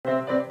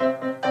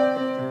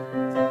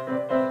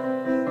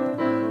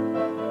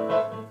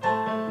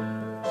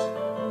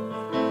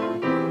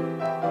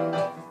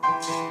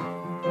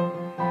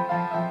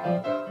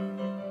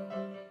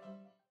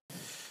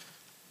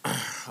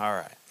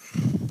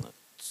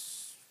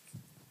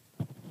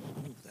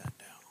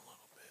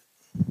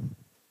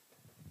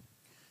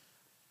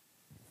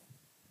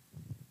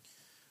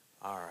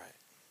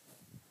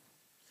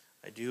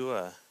do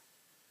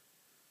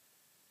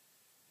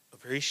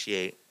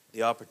appreciate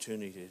the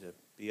opportunity to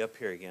be up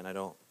here again. I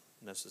don't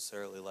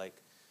necessarily like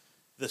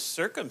the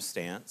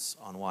circumstance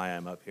on why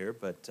I'm up here,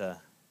 but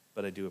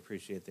I do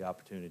appreciate the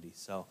opportunity.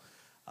 So,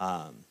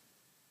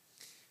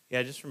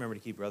 just remember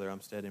to keep Brother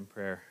Umstead in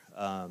prayer.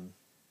 And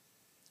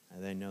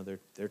they know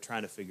they're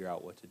trying to figure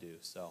out what to do.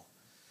 So,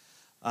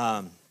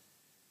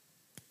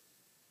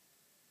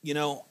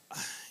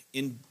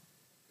 in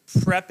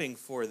prepping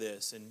for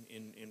this,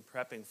 in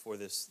prepping for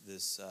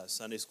this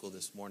Sunday school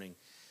this morning,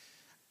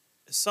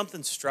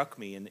 something struck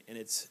me, and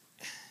it's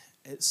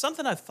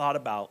something I've thought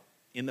about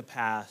in the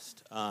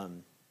past,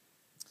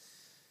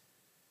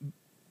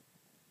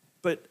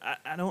 but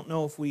I don't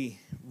know if we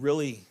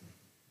really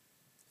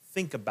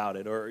think about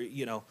it. Or,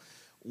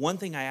 one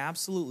thing I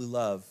absolutely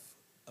love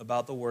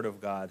about the Word of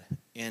God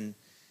and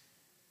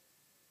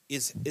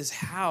is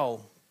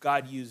how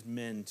God used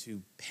men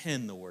to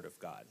pen the Word of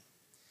God.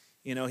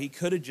 He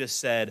could have just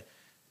said,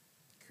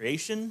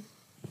 creation,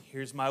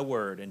 here's my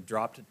word, and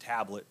dropped a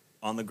tablet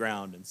on the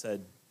ground and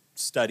said,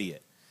 study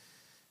it,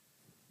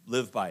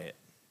 live by it.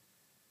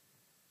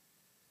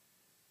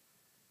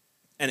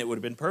 And it would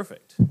have been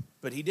perfect.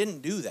 But he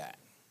didn't do that.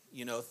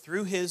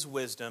 Through his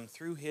wisdom,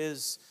 through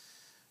his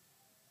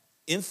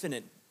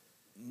infinite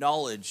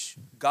knowledge,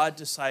 God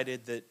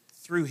decided that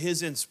through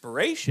his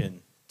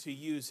inspiration to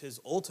use his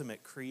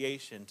ultimate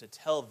creation to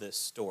tell this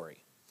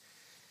story.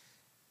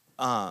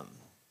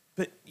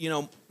 But,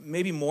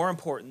 maybe more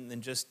important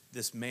than just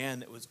this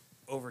man that was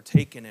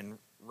overtaken in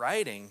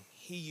writing,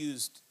 he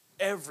used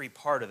every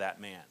part of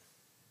that man.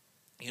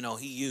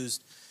 He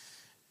used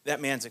that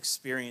man's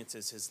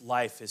experiences, his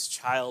life, his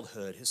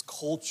childhood, his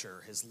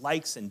culture, his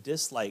likes and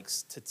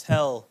dislikes to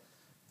tell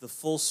the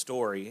full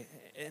story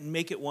and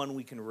make it one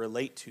we can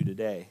relate to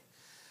today.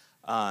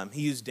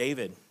 He used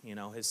David,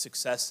 his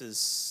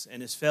successes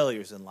and his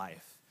failures in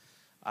life.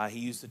 He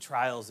used the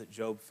trials that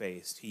Job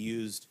faced. He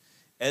used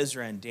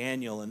Ezra and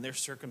Daniel and their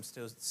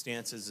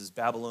circumstances as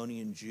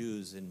Babylonian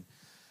Jews. And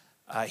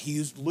he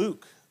used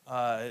Luke,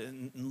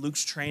 in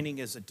Luke's training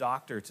as a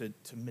doctor to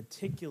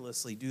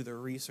meticulously do the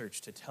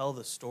research to tell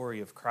the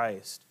story of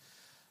Christ.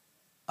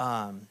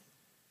 One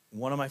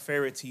of my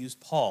favorites, he used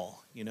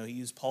Paul. He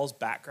used Paul's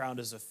background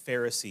as a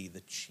Pharisee,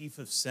 the chief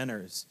of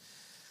sinners.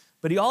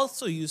 But he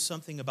also used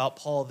something about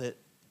Paul that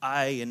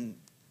I and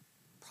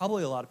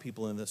probably a lot of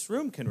people in this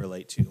room can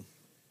relate to.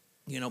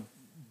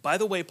 By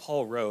the way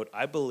Paul wrote,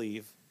 I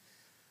believe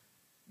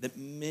that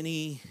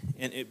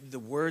the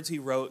words he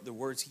wrote, the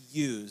words he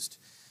used,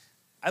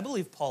 I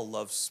believe Paul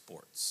loves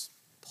sports.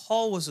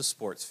 Paul was a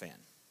sports fan.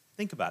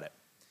 Think about it.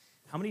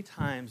 How many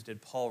times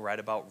did Paul write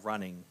about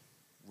running,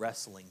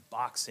 wrestling,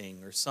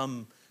 boxing, or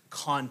some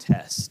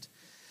contest?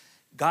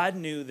 God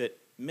knew that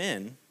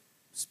men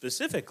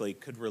specifically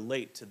could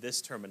relate to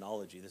this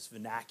terminology, this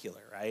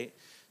vernacular, right?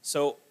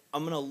 So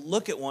I'm going to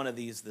look at one of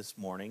these this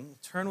morning.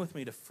 Turn with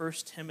me to 1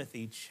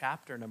 Timothy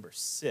chapter number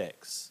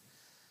 6.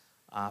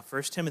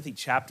 1 Timothy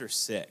chapter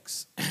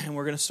 6. And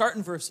we're going to start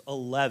in verse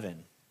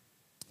 11.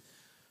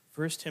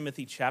 1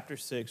 Timothy chapter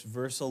 6,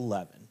 verse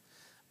 11.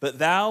 But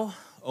thou,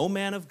 O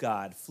man of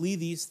God, flee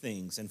these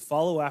things and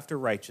follow after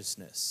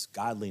righteousness,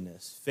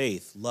 godliness,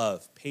 faith,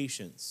 love,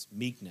 patience,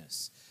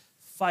 meekness.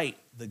 Fight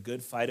the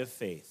good fight of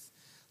faith.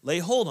 Lay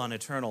hold on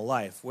eternal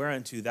life,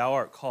 whereunto thou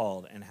art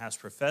called, and hast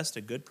professed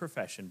a good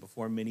profession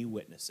before many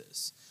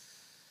witnesses.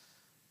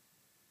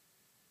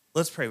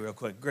 Let's pray real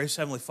quick. Gracious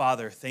Heavenly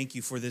Father, thank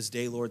you for this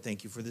day, Lord.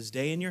 Thank you for this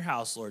day in your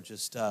house, Lord.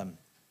 Just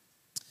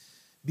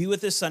be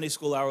with this Sunday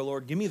school hour,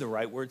 Lord. Give me the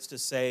right words to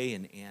say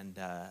and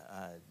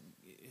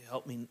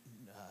help me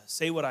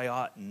say what I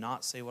ought and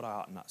not say what I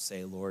ought not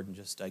say, Lord. And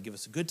just give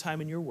us a good time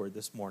in your word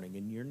this morning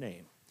in your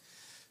name.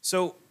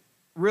 So,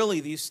 really,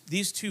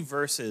 these two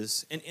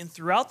verses, and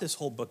throughout this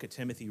whole book of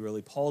Timothy,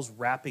 really, Paul's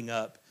wrapping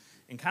up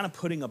and kind of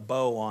putting a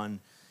bow on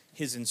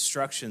his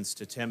instructions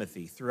to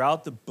Timothy.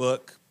 Throughout the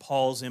book,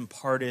 Paul's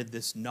imparted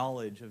this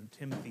knowledge of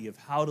Timothy of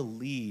how to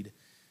lead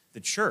the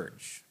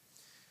church.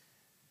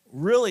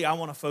 Really, I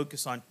want to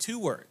focus on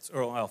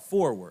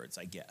four words,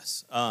 I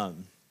guess.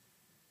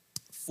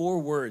 4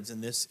 words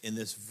in this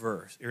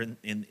verse, or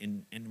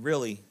in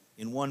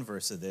one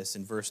verse of this,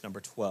 in verse number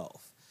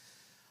 12.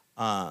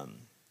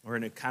 We're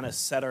going to kind of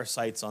set our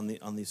sights on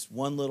this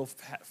one little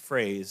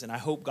phrase, and I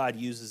hope God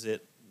uses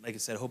it. Like I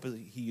said, I hope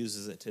he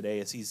uses it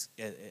today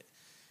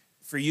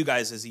for you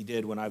guys as he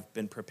did when I've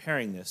been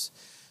preparing this.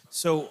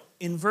 So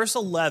in verse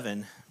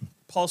 11,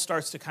 Paul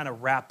starts to kind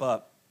of wrap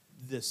up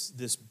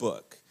this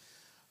book,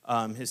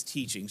 his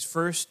teachings.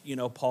 First,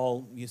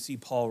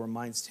 Paul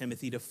reminds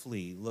Timothy to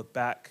flee. Look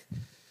back,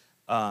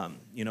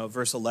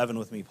 verse 11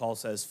 with me. Paul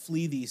says,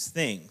 "Flee these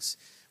things."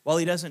 While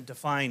he doesn't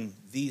define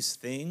these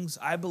things,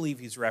 I believe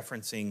he's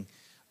referencing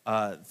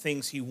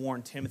things he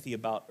warned Timothy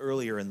about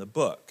earlier in the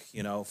book.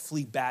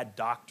 Flee bad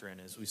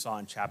doctrine, as we saw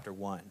in chapter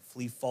 1.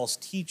 Flee false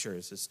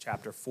teachers, as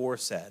chapter 4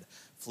 said.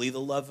 Flee the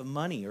love of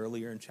money,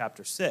 earlier in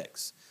chapter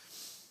 6.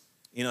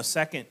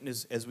 Second,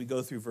 as we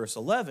go through verse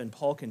 11,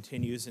 Paul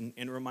continues and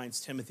reminds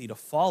Timothy to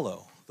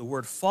follow. The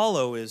word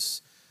follow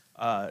is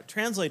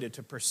translated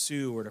to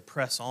pursue or to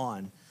press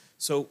on.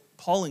 So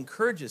Paul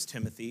encourages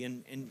Timothy,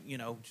 and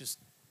just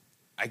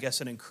I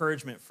guess an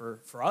encouragement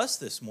for us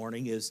this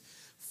morning is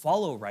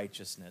follow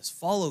righteousness,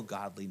 follow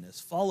godliness,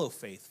 follow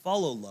faith,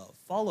 follow love,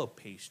 follow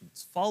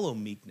patience, follow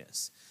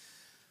meekness.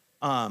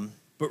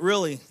 But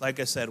really, like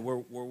I said, where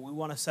we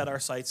want to set our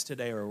sights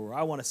today, or where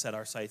I want to set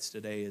our sights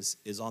today,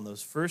 is on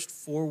those first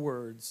four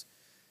words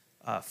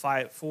of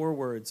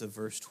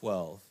verse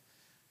 12.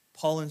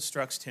 Paul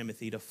instructs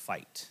Timothy to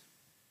fight.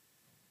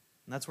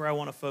 And that's where I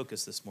want to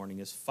focus this morning,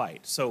 is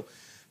fight. So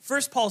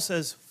first Paul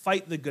says,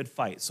 fight the good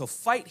fight. So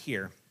fight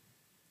here,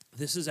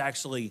 this is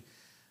actually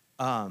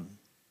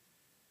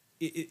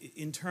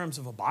in terms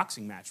of a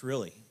boxing match,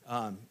 really.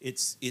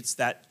 It's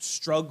that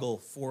struggle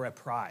for a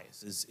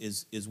prize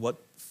is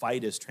what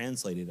fight is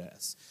translated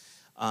as.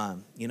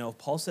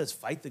 Paul says,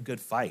 fight the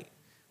good fight.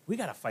 We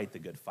got to fight the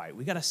good fight.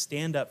 We got to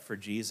stand up for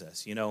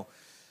Jesus.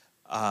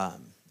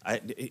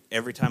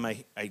 Every time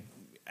I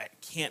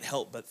can't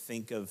help but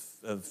think of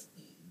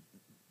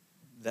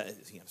that.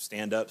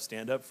 Stand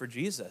up for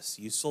Jesus.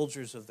 You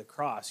soldiers of the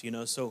cross.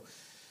 So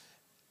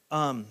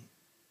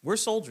we're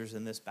soldiers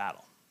in this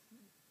battle.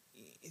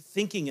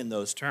 Thinking in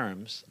those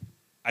terms,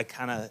 I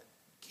kind of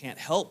can't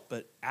help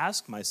but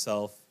ask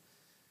myself,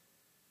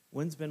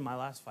 when's been my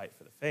last fight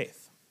for the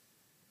faith?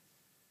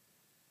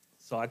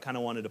 So I kind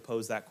of wanted to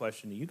pose that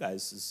question to you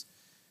guys, is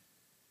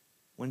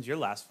when's your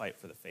last fight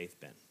for the faith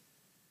been?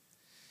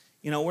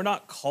 We're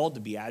not called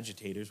to be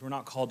agitators. We're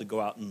not called to go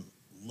out and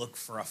look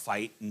for a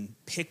fight and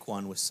pick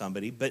one with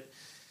somebody. But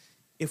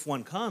if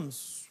one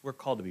comes, we're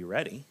called to be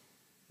ready.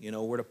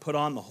 We're to put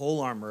on the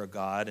whole armor of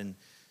God and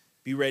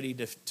be ready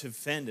to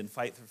defend and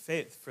fight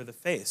for the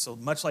faith. So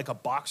much like a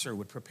boxer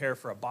would prepare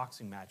for a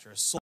boxing match, or a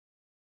soldier.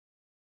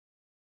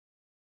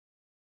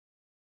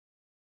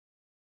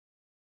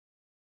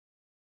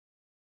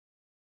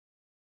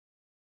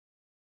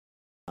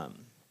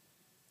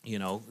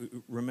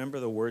 Remember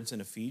the words in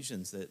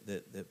Ephesians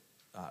that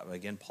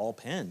again, Paul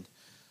penned.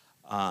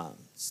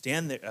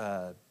 Stand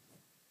there.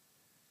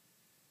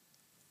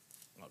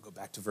 I'll go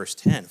back to verse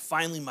 10.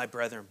 Finally, my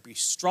brethren, be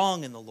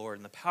strong in the Lord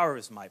and the power of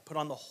his might. Put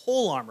on the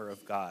whole armor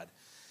of God,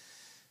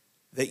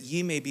 that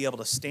ye may be able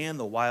to stand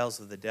the wiles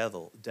of the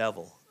devil.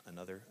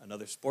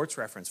 Another sports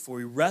reference. For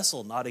we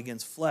wrestle not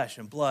against flesh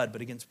and blood,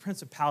 but against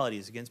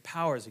principalities, against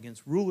powers,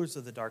 against rulers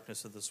of the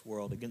darkness of this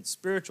world, against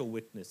spiritual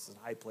wickedness in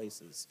high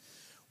places.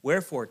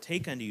 Wherefore,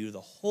 take unto you the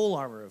whole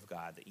armor of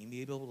God, that ye may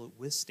be able to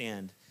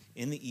withstand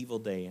in the evil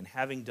day, and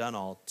having done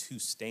all, to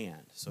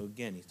stand. So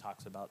again, he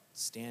talks about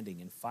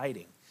standing and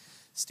fighting.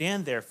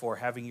 Stand therefore,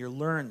 having your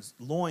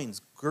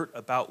loins girt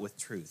about with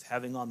truth,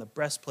 having on the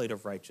breastplate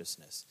of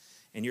righteousness,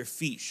 and your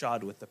feet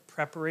shod with the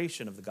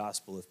preparation of the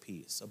gospel of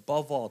peace.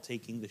 Above all,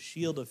 taking the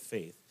shield of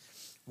faith,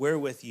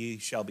 wherewith ye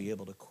shall be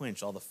able to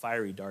quench all the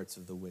fiery darts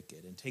of the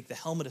wicked, and take the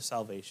helmet of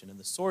salvation and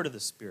the sword of the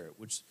Spirit,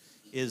 which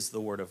is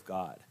the word of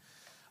God.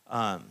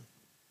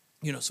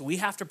 So we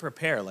have to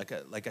prepare, like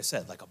I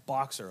said, like a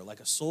boxer,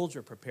 like a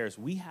soldier prepares.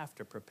 We have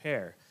to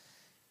prepare.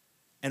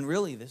 And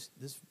really, this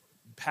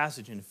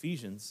passage in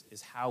Ephesians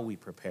is how we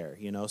prepare,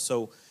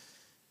 So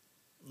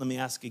let me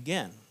ask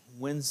again,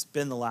 when's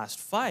been the last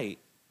fight?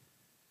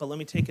 But let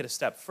me take it a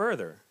step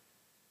further.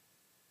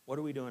 What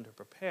are we doing to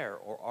prepare,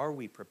 or are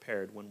we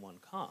prepared when one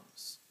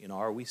comes?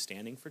 Are we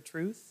standing for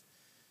truth?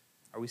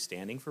 Are we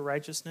standing for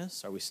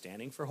righteousness? Are we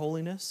standing for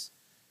holiness?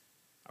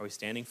 Are we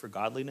standing for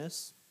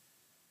godliness?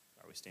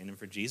 Are we standing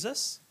for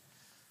Jesus?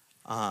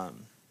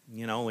 When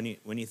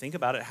you think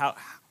about it, how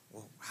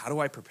do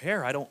I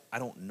prepare? I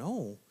don't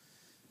know.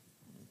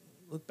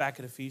 Look back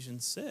at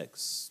Ephesians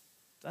 6.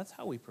 That's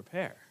how we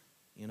prepare.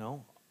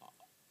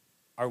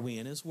 Are we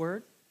in his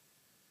word?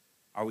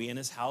 Are we in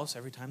his house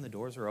every time the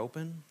doors are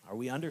open? Are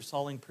we under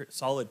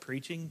solid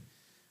preaching,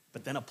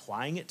 but then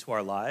applying it to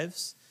our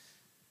lives?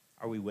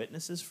 Are we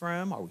witnesses for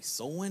him? Are we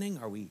soul winning?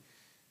 Are we,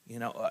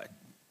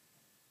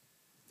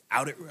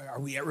 are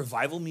we at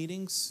revival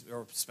meetings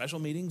or special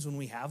meetings when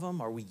we have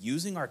them? Are we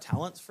using our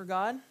talents for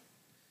God?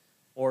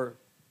 Or,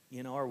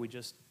 are we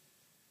just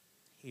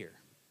here?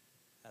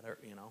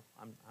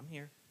 I'm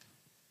here.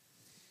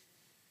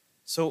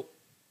 So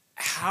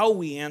how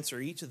we answer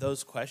each of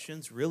those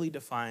questions really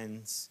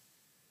defines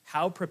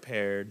how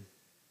prepared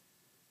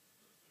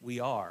we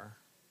are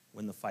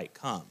when the fight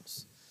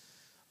comes.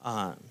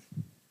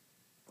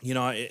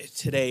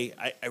 Today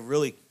I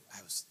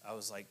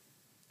was like,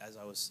 as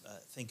I was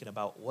thinking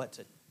about what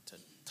to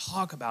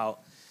talk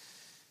about,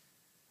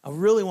 I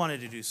really wanted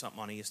to do something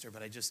on Easter,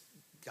 but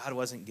God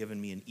wasn't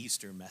giving me an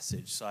Easter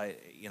message, so I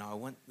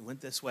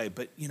went this way.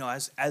 But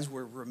as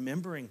we're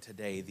remembering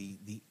today,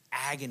 the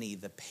agony,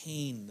 the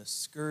pain, the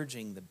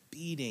scourging, the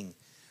beating,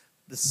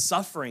 the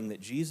suffering that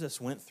Jesus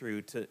went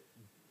through to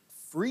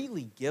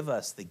freely give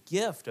us the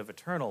gift of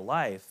eternal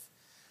life.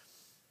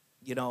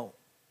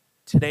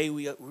 Today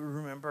we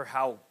remember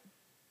how,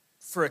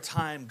 for a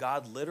time,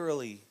 God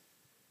literally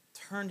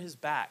turned his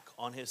back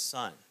on his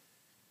son,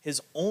 his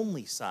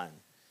only son,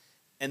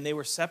 and they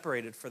were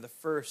separated for the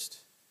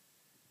first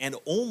and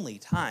only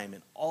time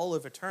in all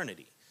of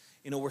eternity.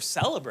 We're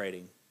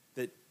celebrating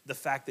the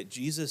fact that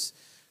Jesus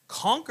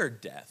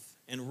conquered death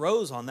and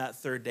rose on that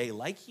third day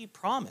like he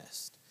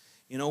promised.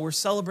 We're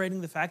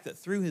celebrating the fact that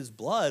through his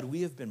blood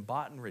we have been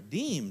bought and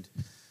redeemed.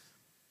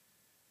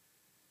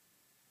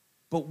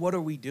 But what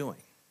are we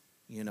doing?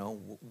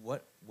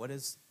 What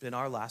has been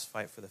our last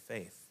fight for the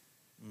faith?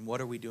 And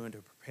what are we doing to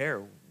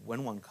prepare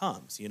when one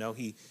comes?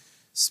 He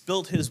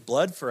spilled his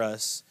blood for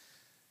us,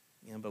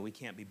 but we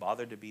can't be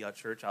bothered to be at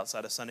church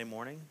outside of Sunday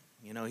morning.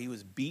 He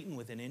was beaten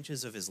within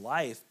inches of his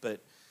life,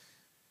 but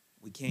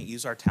we can't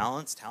use our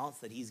talents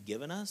that he's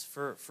given us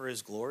for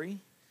his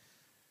glory.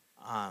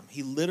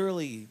 He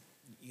literally,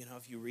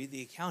 if you read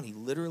the account, he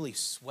literally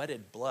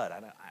sweated blood.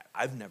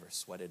 I've never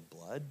sweated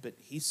blood, but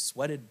he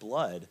sweated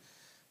blood.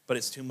 But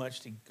it's too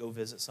much to go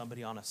visit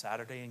somebody on a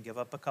Saturday and give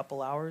up a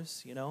couple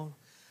hours, He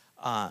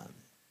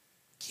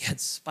had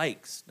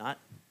spikes, not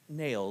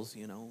nails,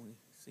 We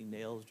see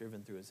nails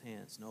driven through his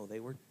hands. No, they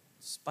were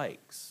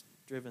spikes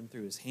driven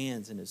through his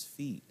hands and his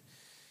feet.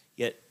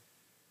 Yet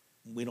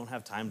we don't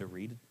have time to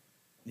read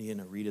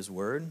his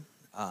word.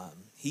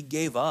 He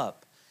gave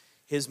up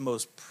his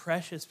most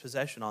precious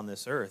possession on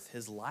this earth,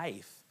 his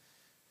life.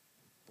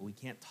 But we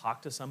can't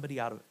talk to somebody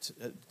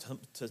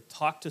to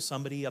talk to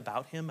somebody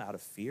about him out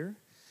of fear.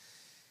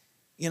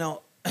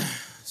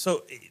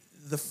 So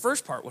the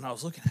first part when I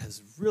was looking at it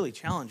is really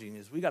challenging.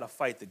 Is we got to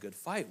fight the good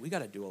fight. We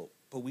got to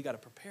but we got to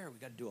prepare. We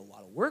got to do a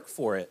lot of work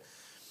for it.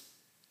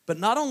 But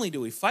not only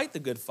do we fight the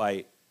good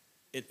fight,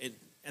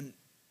 and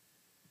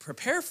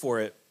prepare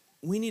for it,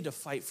 we need to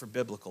fight for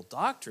biblical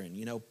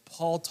doctrine.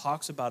 Paul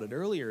talks about it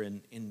earlier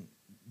in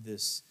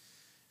this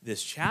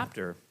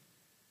chapter.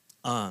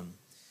 And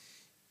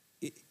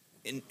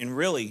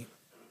really,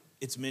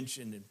 it's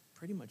mentioned in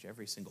pretty much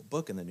every single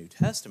book in the New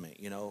Testament.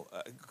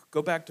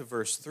 Go back to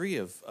verse 3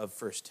 of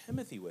 1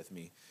 Timothy with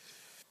me.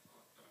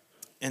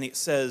 And it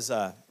says,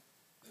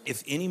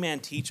 if any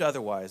man teach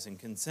otherwise and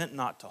consent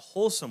not to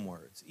wholesome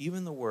words,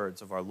 even the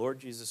words of our Lord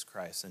Jesus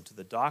Christ, and to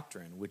the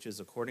doctrine which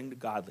is according to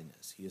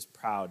godliness, he is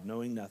proud,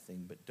 knowing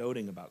nothing, but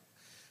doting about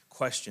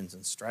questions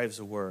and strives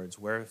of words,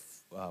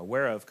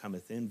 whereof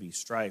cometh envy,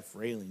 strife,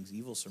 railings,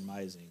 evil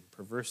surmising,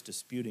 perverse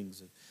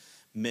disputings of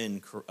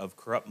men of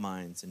corrupt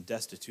minds and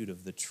destitute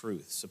of the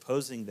truth,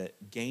 supposing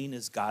that gain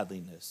is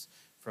godliness,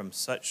 from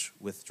such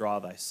withdraw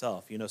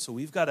thyself. So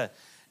we've got to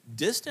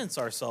distance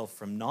ourselves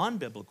from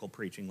non-biblical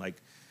preaching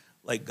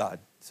like God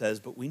says,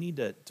 but we need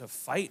to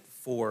fight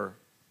for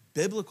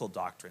biblical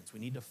doctrines. We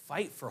need to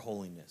fight for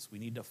holiness. We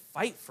need to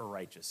fight for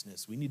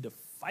righteousness. We need to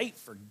fight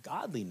for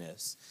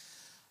godliness.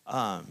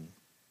 I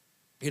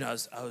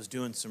was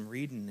doing some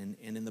reading,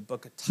 and in the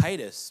book of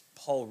Titus,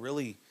 Paul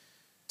really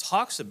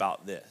talks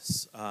about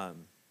this. I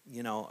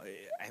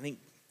think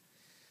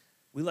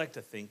we like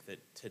to think that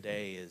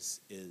today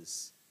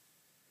is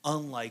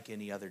unlike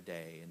any other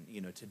day.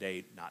 And,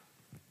 today, not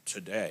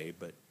today,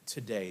 but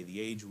today, the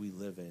age we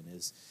live in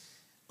is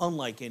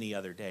unlike any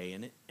other day.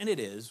 And it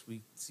is.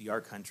 We see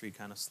our country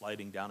kind of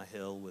sliding down a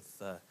hill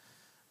with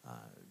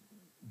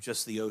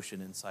just the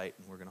ocean in sight,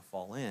 and we're going to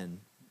fall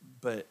in.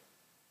 But,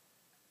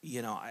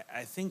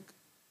 I think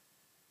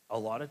a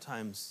lot of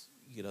times,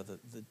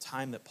 the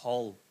time that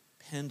Paul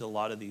penned a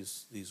lot of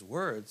these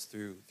words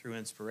through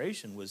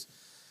inspiration was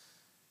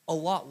a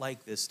lot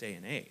like this day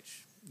and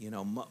age.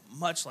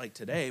 Much like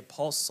today,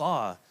 Paul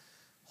saw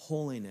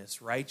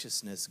holiness,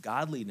 righteousness,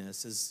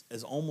 godliness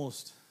as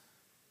almost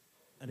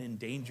an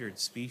endangered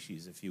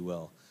species, if you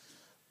will.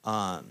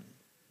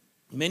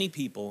 Many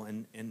people,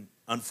 and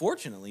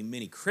unfortunately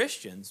many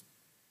Christians,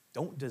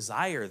 don't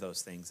desire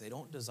those things. They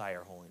don't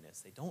desire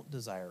holiness. They don't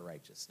desire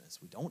righteousness.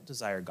 We don't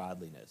desire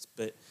godliness.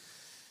 But,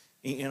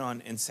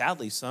 and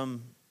sadly,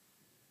 some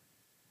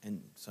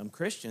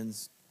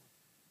Christians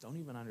don't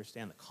even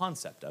understand the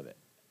concept of it.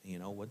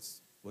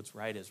 What's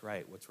right is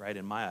right. What's right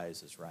in my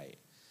eyes is right.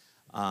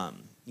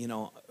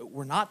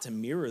 We're not to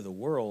mirror the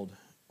world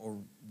or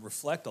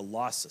reflect a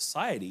lost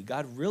society.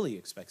 God really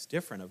expects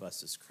different of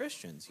us as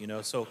Christians.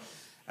 So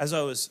as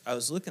I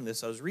was looking at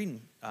this, I was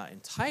reading in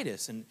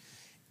Titus, and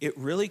it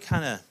really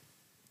kind of,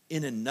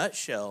 in a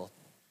nutshell,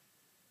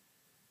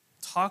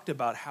 talked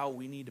about how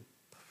we need to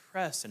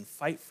press and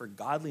fight for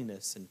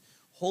godliness and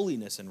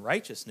holiness and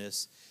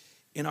righteousness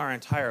in our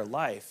entire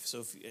life.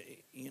 So,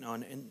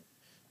 and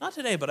not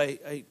today, but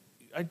I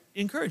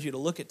encourage you to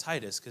look at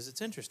Titus because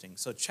it's interesting.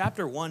 So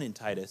chapter 1 in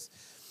Titus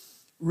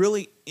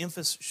really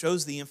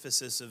shows the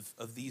emphasis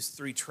of these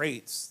three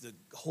traits, the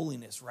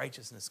holiness,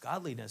 righteousness,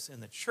 godliness in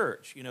the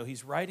church.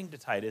 He's writing to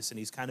Titus, and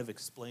he's kind of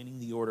explaining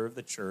the order of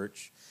the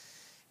church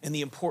and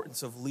the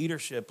importance of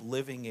leadership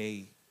living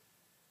a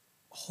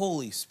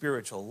holy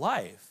spiritual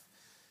life.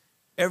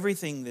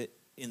 Everything that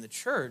in the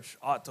church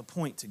ought to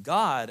point to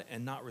God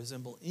and not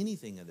resemble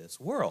anything of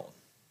this world.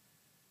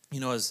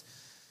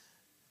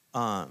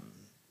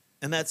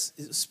 And that's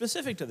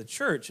specific to the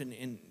church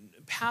and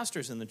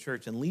pastors in the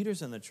church and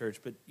leaders in the church.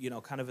 But,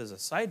 kind of as a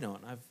side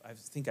note, and I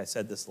think I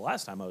said this the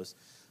last time I was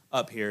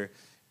up here,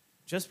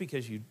 just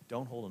because you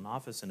don't hold an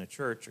office in a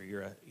church or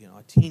you're a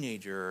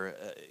teenager or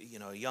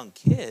a young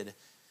kid,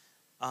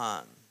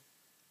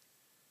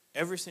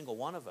 every single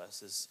one of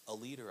us is a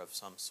leader of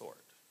some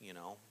sort, you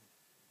know.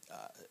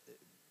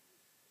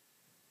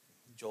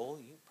 Joel,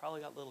 you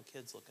probably got little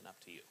kids looking up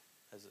to you,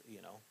 as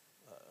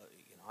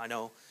I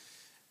know.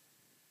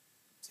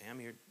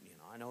 Sam,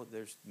 I know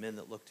there's men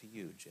that look to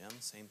you. Jim,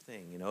 same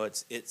thing. You know,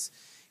 it's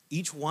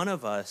each one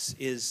of us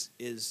is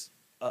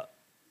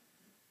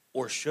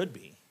or should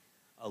be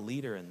a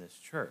leader in this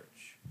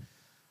church.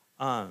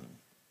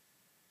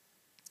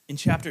 In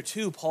chapter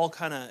 2, Paul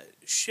kind of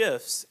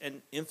shifts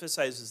and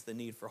emphasizes the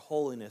need for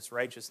holiness,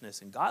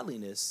 righteousness, and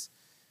godliness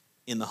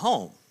in the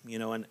home. You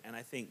know, and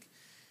I think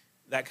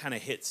that kind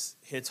of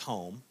hits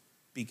home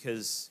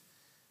because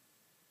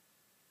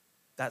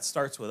that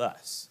starts with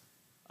us.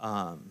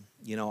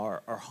 You know,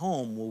 our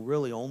home will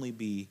really only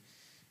be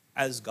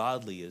as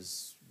godly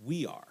as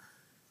we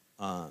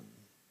are.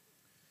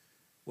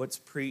 What's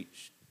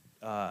preached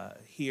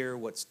here,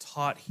 what's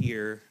taught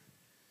here,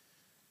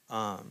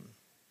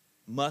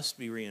 must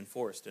be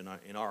reinforced in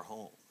our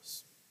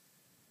homes.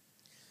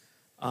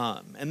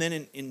 And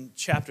then in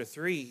chapter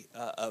 3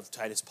 of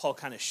Titus, Paul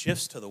kind of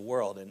shifts to the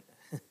world, and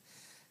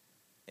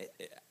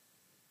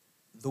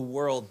the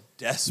world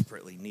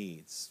desperately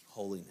needs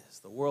holiness.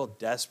 The world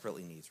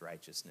desperately needs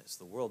righteousness.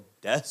 The world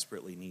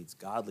desperately needs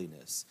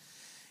godliness.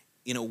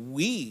 You know,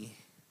 we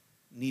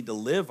need to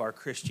live our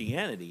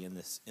Christianity in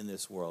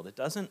this world. It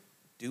doesn't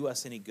do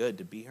us any good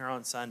to be here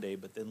on Sunday,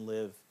 but then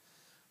live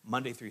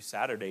Monday through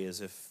Saturday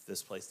as if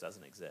this place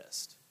doesn't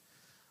exist.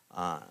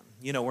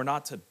 You know, we're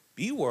not to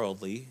be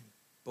worldly,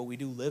 but we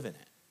do live in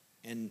it.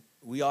 And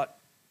we ought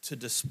to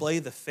display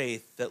the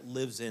faith that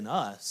lives in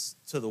us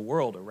to the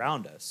world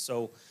around us.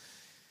 So,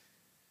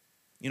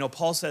 you know,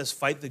 Paul says,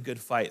 fight the good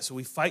fight. So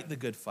we fight the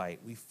good fight.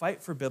 We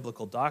fight for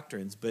biblical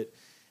doctrines, but,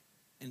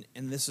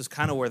 and this is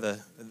kind of where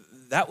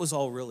that was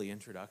all really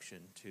introduction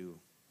to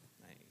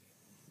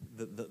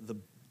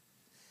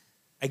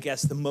I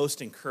guess the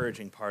most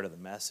encouraging part of the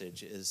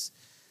message is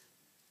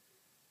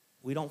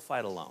we don't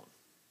fight alone.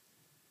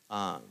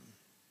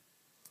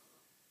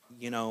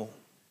 You know,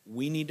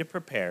 we need to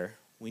prepare.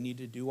 We need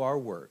to do our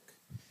work.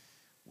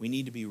 We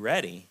need to be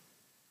ready.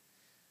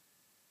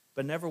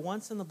 But never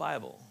once in the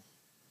Bible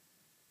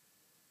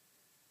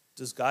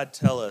does God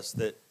tell us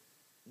that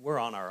we're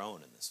on our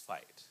own in this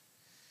fight.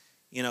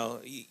 You know,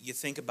 you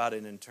think about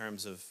it in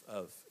terms of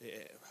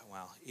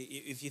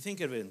if you think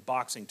of it in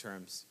boxing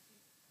terms,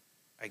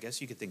 I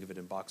guess you could think of it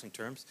in boxing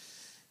terms.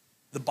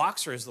 The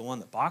boxer is the one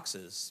that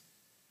boxes,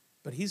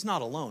 but he's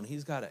not alone.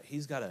 He's got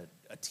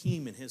a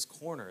team in his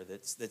corner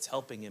that's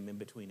helping him in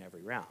between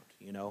every round.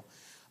 You know,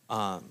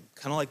 kind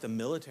of like the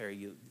military.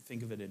 You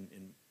think of it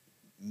in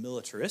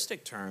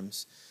militaristic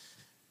terms.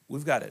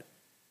 We've got a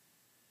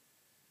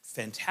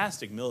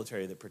fantastic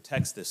military that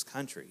protects this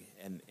country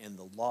and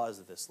the laws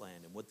of this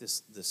land and what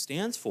this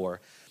stands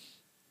for.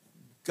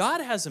 God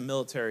has a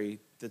military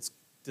that's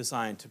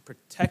designed to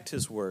protect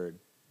his word,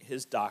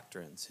 his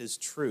doctrines, his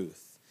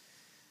truth.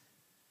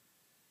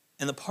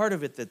 And the part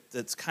of it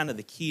that's kind of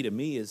the key to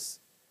me is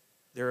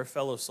there are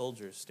fellow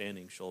soldiers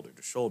standing shoulder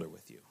to shoulder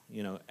with you.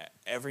 You know,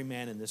 every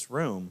man in this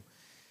room,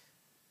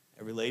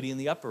 every lady in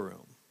the upper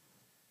room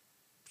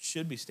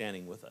should be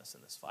standing with us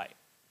in this fight,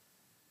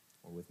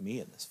 or with me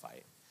in this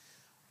fight.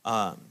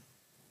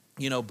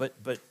 You know, but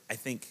I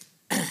think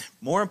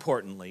more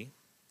importantly,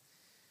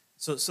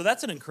 so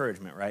that's an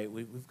encouragement, right?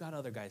 We've got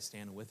other guys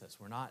standing with us.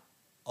 We're not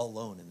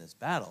alone in this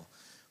battle.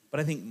 But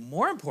I think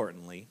more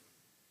importantly,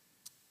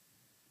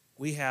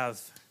 we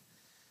have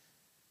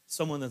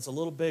someone that's a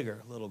little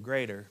bigger, a little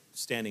greater,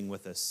 standing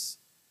with us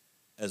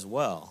as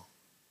well.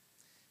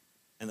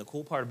 And the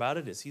cool part about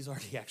it is he's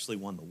already actually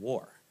won the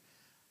war.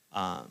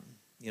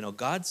 You know,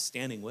 God's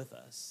standing with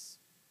us,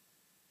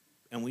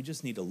 and we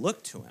just need to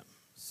look to him.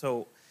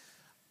 So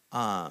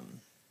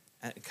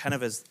kind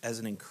of as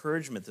an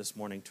encouragement this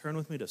morning, turn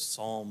with me to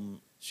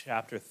Psalm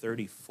chapter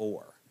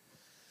 34.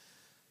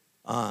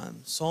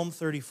 Psalm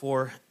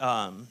 34,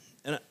 and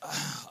I'm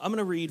going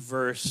to read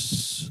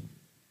verse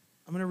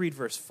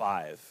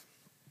 5.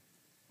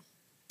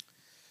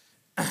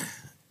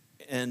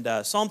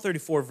 And Psalm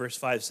 34, verse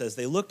 5 says,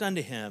 "They looked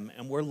unto him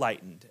and were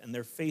lightened, and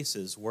their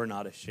faces were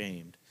not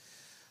ashamed."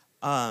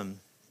 I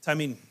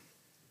mean,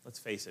 let's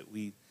face it,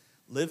 we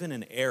live in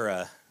an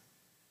era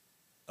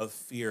of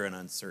fear and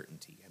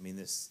uncertainty. I mean,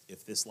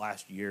 if this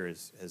last year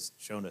has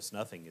shown us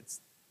nothing, it's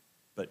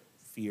but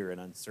fear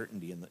and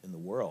uncertainty in the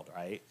world,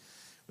 right?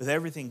 With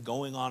everything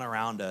going on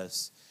around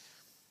us,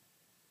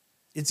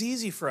 it's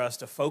easy for us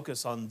to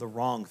focus on the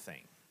wrong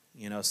thing.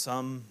 You know,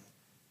 some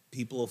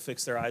people will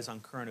fix their eyes on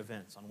current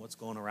events, on what's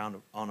going around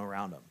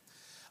them.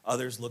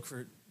 Others look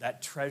for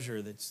that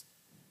treasure that's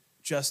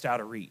just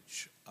out of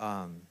reach.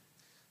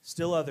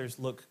 Still others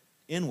look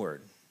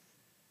inward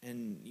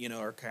and, you know,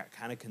 are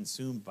kind of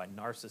consumed by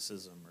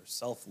narcissism or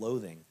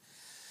self-loathing.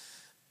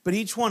 But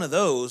each one of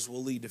those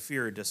will lead to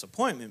fear or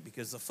disappointment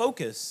because the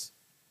focus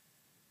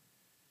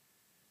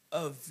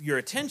of your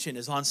attention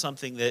is on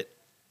something that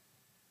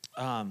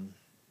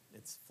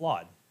it's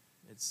flawed.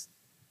 It's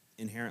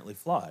inherently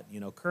flawed. You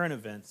know, current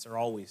events are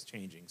always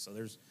changing, so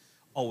there's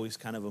always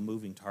kind of a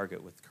moving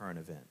target with current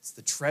events.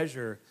 The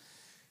treasure,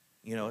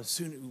 as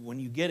soon when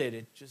you get it,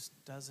 it just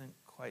doesn't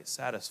quite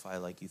satisfy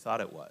like you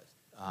thought it was.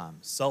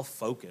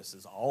 Self-focus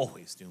is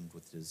always doomed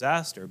with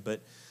disaster.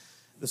 But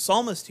the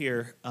psalmist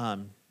here,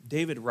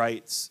 David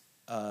writes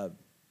of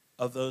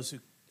those who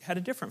had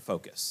a different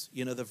focus.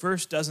 The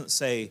verse doesn't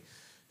say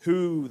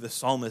who the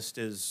psalmist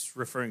is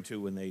referring to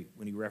when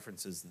he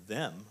references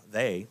them,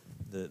 they,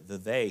 the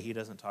they. He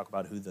doesn't talk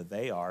about who the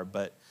they are,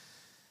 but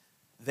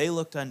they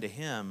looked unto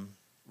him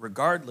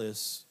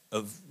regardless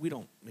of,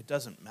 it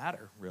doesn't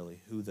matter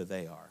really who the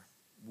they are.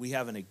 We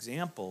have an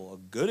example, a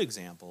good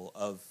example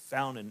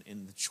found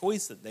in the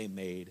choice that they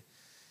made,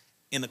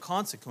 in the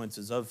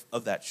consequences of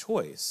that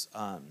choice.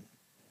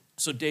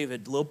 So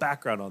David, a little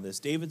background on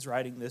this. David's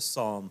writing this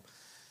psalm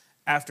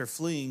after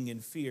fleeing in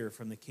fear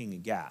from the king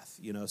of Gath.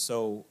 You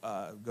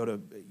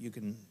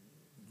can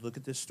look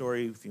at this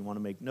story if you want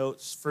to make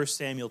notes. 1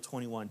 Samuel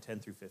 21, 10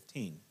 through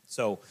 15.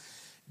 So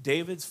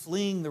David's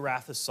fleeing the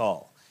wrath of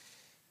Saul.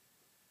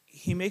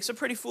 He makes a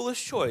pretty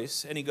foolish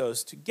choice, and he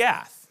goes to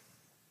Gath,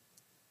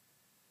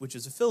 which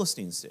is a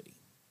Philistine city.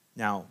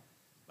 Now,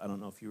 I don't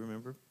know if you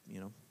remember,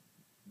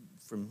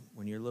 from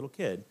when you're a little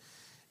kid,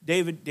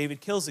 David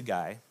kills a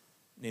guy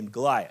named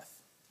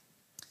Goliath.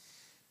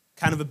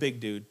 Kind of a big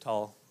dude,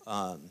 tall,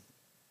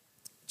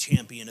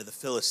 champion of the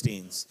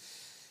Philistines.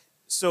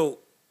 So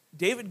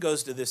David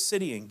goes to this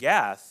city in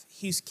Gath.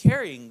 He's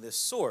carrying this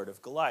sword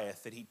of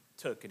Goliath that he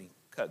took and he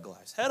cut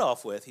Goliath's head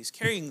off with. He's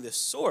carrying this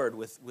sword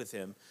with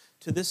him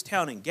to this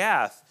town in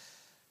Gath.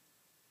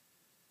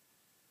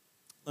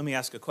 Let me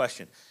ask a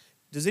question.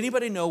 Does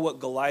anybody know what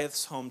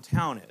Goliath's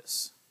hometown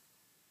is?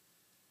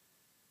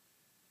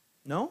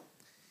 No?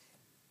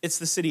 It's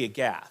the city of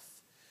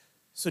Gath.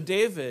 So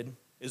David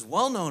is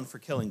well known for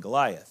killing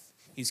Goliath.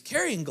 He's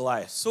carrying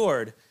Goliath's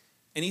sword,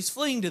 and he's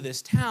fleeing to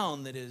this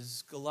town that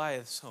is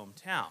Goliath's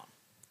hometown.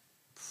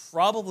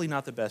 Probably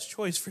not the best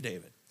choice for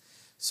David.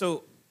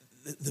 So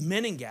the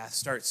men in Gath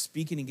start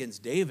speaking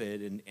against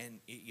David and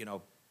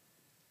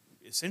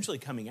essentially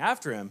coming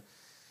after him.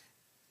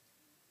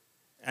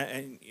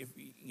 And if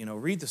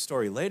read the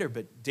story later,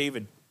 but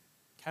David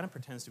kind of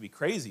pretends to be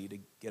crazy to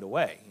get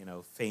away,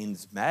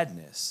 feigns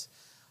madness.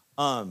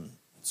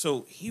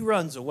 So he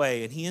runs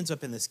away, and he ends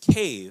up in this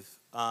cave,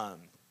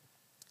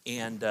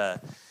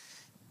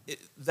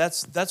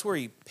 that's where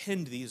he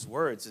penned these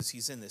words as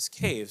he's in this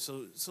cave.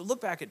 So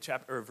look back at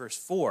verse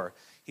 4.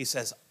 He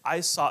says, I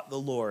sought the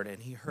Lord,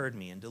 and he heard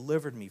me and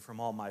delivered me from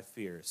all my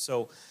fears.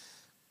 So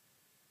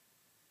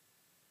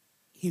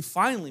he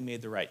finally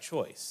made the right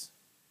choice,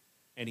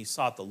 and he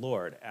sought the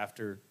Lord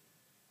after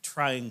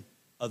trying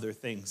other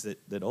things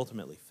that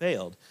ultimately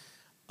failed.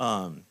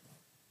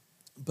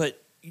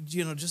 But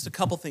just a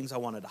couple things I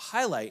wanted to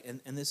highlight,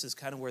 and this is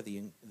kind of where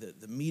the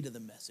meat of the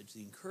message,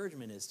 the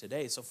encouragement is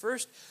today. So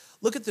first,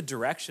 look at the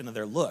direction of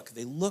their look.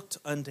 They looked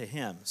unto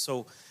him.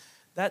 So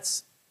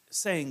that's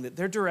saying that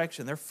their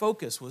direction, their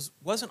focus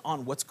wasn't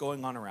on what's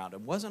going on around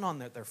them, wasn't on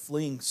that they're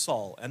fleeing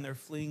Saul, and they're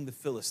fleeing the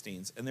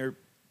Philistines, and they're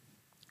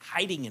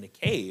hiding in a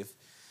cave.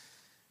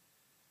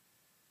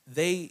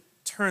 They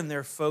turned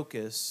their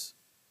focus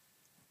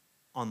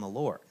on the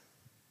Lord.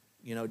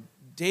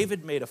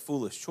 David made a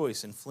foolish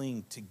choice in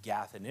fleeing to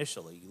Gath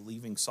initially,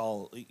 leaving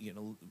Saul,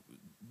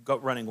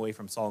 running away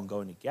from Saul and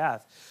going to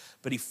Gath.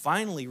 But he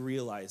finally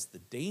realized the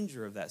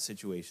danger of that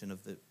situation,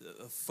 of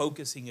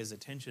focusing his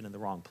attention in the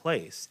wrong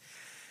place.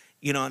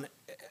 And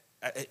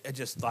I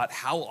just thought,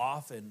 how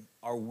often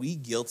are we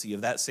guilty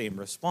of that same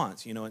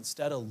response?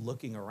 Instead of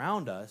looking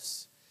around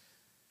us,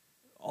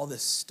 all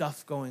this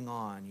stuff going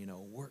on,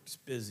 work's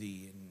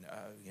busy,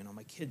 and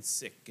my kid's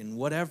sick, and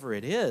whatever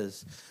it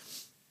is.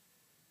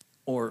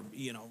 Or,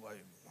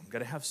 I'm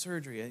going to have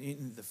surgery.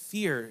 The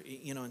fear,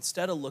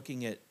 instead of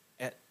looking at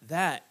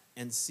that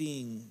and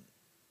seeing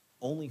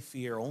only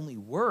fear, only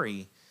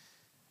worry,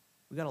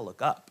 we got to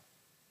look up.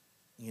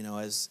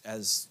 As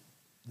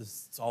the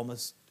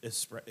psalmist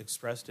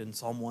expressed in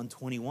Psalm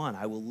 121,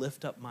 I will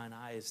lift up mine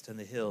eyes to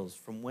the hills,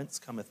 from whence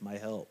cometh my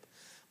help.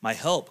 My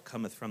help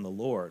cometh from the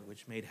Lord,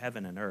 which made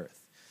heaven and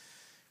earth.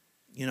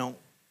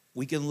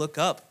 We can look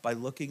up by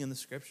looking in the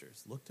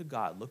scriptures. Look to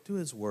God. Look to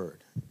his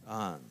word.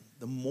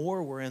 The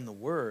more we're in the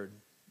word,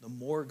 the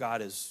more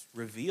God is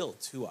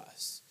revealed to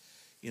us.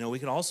 We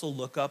can also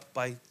look up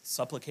by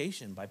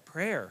supplication, by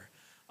prayer.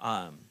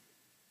 A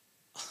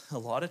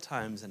lot of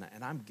times, and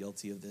I'm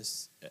guilty of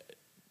this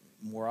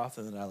more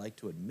often than I like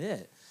to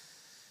admit,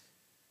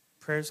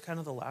 prayer is kind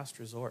of the last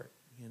resort.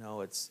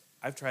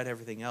 I've tried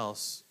everything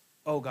else.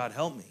 Oh, God,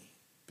 help me.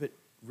 But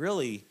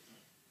really,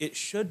 it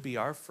should be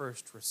our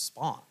first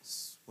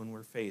response when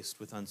we're faced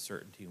with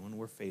uncertainty, when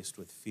we're faced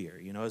with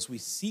fear. As we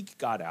seek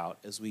God out,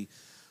 as we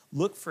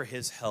look for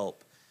his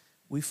help,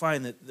 we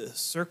find that the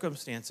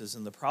circumstances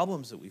and the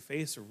problems that we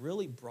face are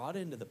really brought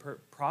into the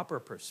proper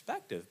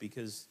perspective,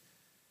 because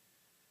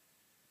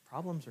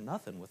problems are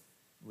nothing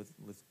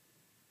with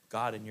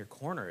God in your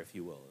corner, if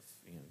you will.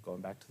 Going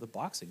back to the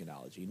boxing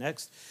analogy.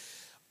 Next,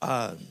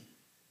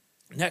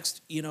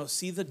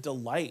 see the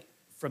delight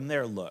from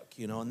their look,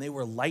 and they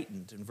were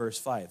lightened in verse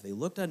 5. They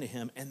looked unto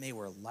him, and they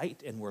were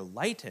light and were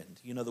lightened.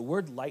 The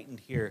word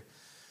lightened here,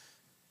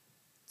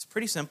 it's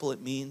pretty simple.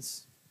 It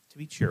means to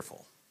be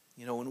cheerful.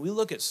 When we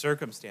look at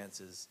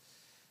circumstances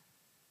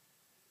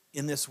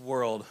in this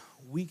world,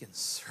 we can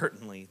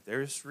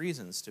there's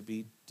reasons to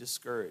be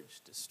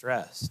discouraged,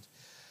 distressed.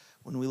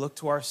 When we look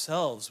to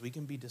ourselves, we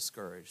can be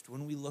discouraged.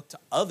 When we look to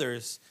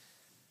others,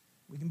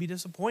 we can be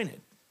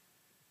disappointed.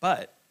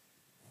 But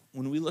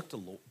when we look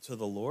to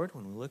the Lord,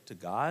 when we look to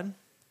God,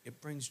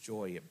 it brings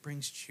joy, it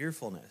brings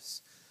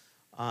cheerfulness.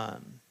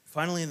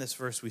 Finally, in this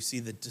verse, we see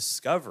the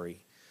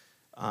discovery.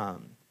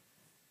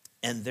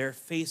 And their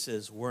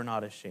faces were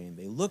not ashamed.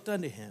 They looked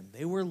unto him.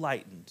 They were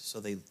lightened. So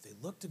they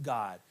looked to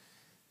God.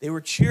 They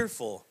were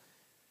cheerful.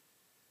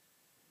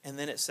 And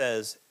then it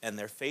says, and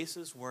their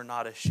faces were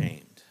not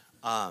ashamed.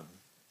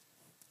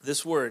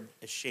 This word,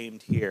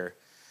 ashamed here,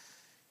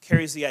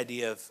 carries the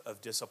idea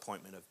of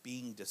disappointment, of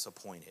being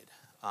disappointed.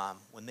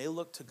 When they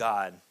looked to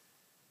God,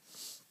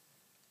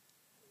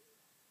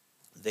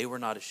 they were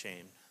not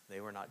ashamed. They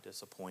were not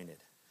disappointed.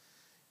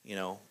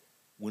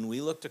 When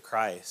we look to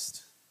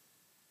Christ,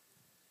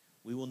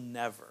 we will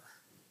never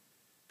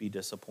be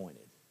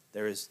disappointed.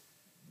 There is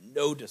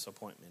no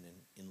disappointment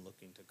in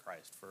looking to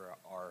Christ for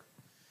our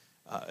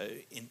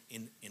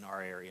in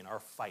our area, in our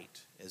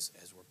fight, as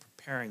we're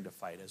preparing to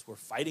fight, as we're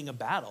fighting a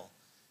battle.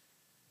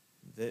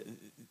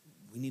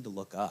 We need to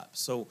look up.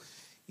 So,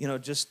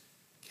 just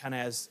kind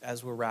of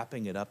as we're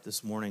wrapping it up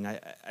this morning,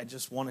 I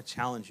just want to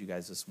challenge you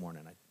guys this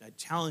morning. I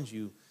challenge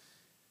you,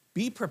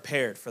 be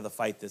prepared for the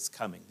fight that's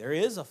coming. There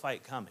is a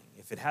fight coming.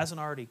 If it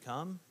hasn't already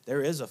come,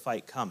 there is a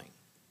fight coming.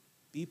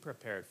 Be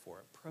prepared for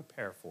it.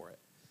 Prepare for it.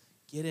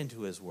 Get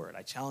into his word.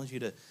 I challenge you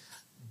to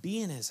be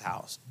in his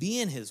house.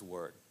 Be in his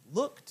word.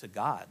 Look to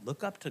God.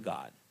 Look up to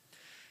God.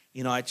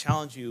 I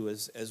challenge you,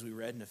 as we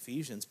read in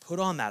Ephesians, put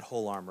on that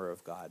whole armor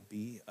of God.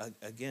 Be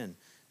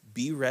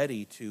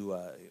ready to,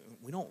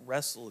 we don't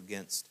wrestle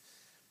against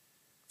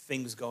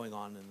things going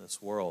on in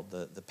this world,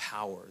 the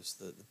powers,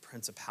 the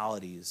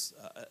principalities,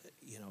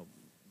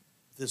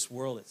 this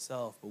world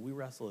itself, but we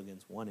wrestle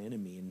against one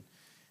enemy.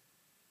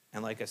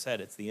 And like I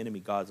said, it's the enemy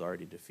God's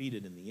already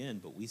defeated in the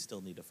end, but we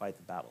still need to fight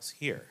the battles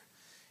here.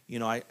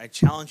 I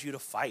challenge you to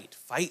fight.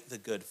 Fight the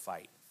good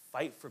fight.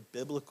 Fight for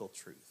biblical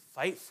truth.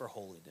 Fight for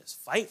holiness.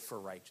 Fight for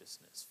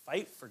righteousness.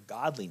 Fight for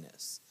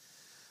godliness.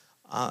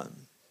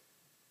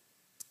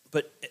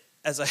 But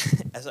as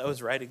I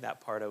was writing that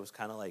part, I was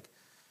kind of like,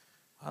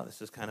 wow,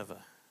 this is kind of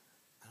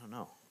I don't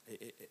know.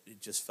 It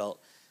just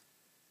felt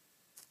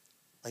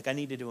like I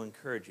needed to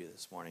encourage you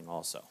this morning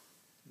also.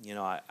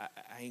 I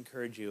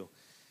encourage you,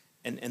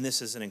 and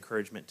this is an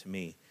encouragement to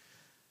me.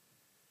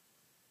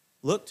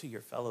 Look to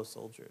your fellow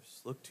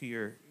soldiers. Look to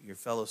your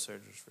fellow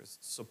soldiers for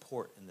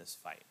support in this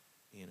fight.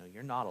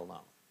 You're not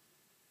alone.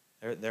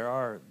 There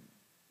are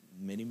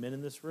many men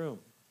in this room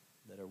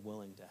that are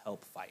willing to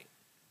help fight,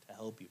 to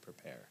help you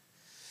prepare.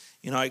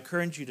 I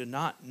encourage you to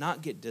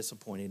not get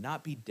disappointed,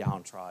 not be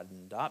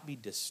downtrodden, not be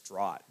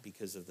distraught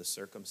because of the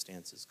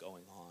circumstances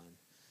going on.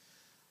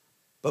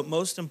 But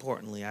most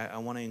importantly, I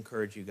want to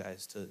encourage you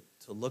guys to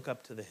look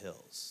up to the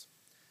hills.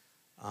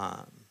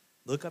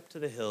 Look up to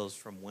the hills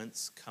from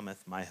whence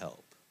cometh my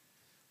help.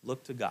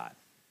 Look to God.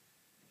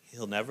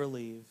 He'll never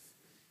leave.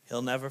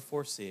 He'll never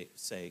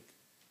forsake.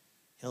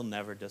 He'll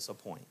never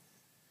disappoint.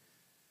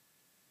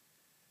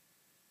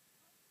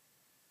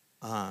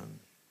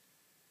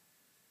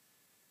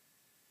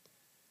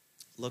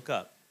 Look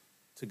up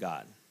to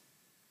God.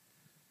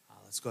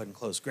 Let's go ahead and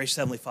close. Gracious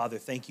Heavenly Father,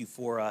 thank you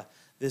for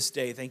this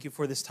day. Thank you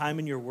for this time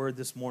in your word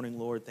this morning,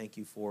 Lord. Thank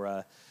you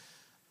for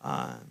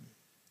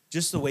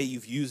just the way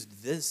you've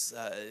used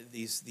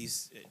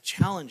these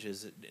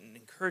challenges and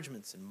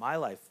encouragements in my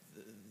life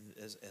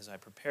as I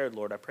prepared,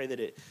 Lord. I pray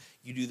that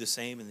you do the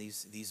same in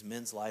these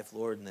men's life,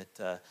 Lord, and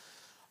that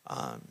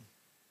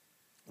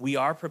we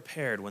are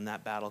prepared when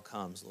that battle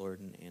comes, Lord,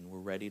 and we're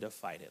ready to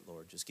fight it,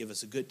 Lord. Just give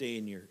us a good day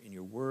in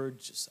your word,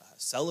 just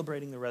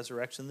celebrating the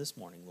resurrection this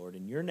morning, Lord.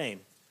 In your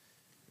name,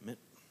 amen.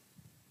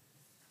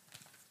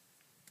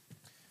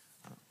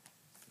 A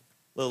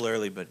little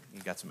early, but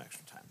you got some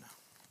extra time now.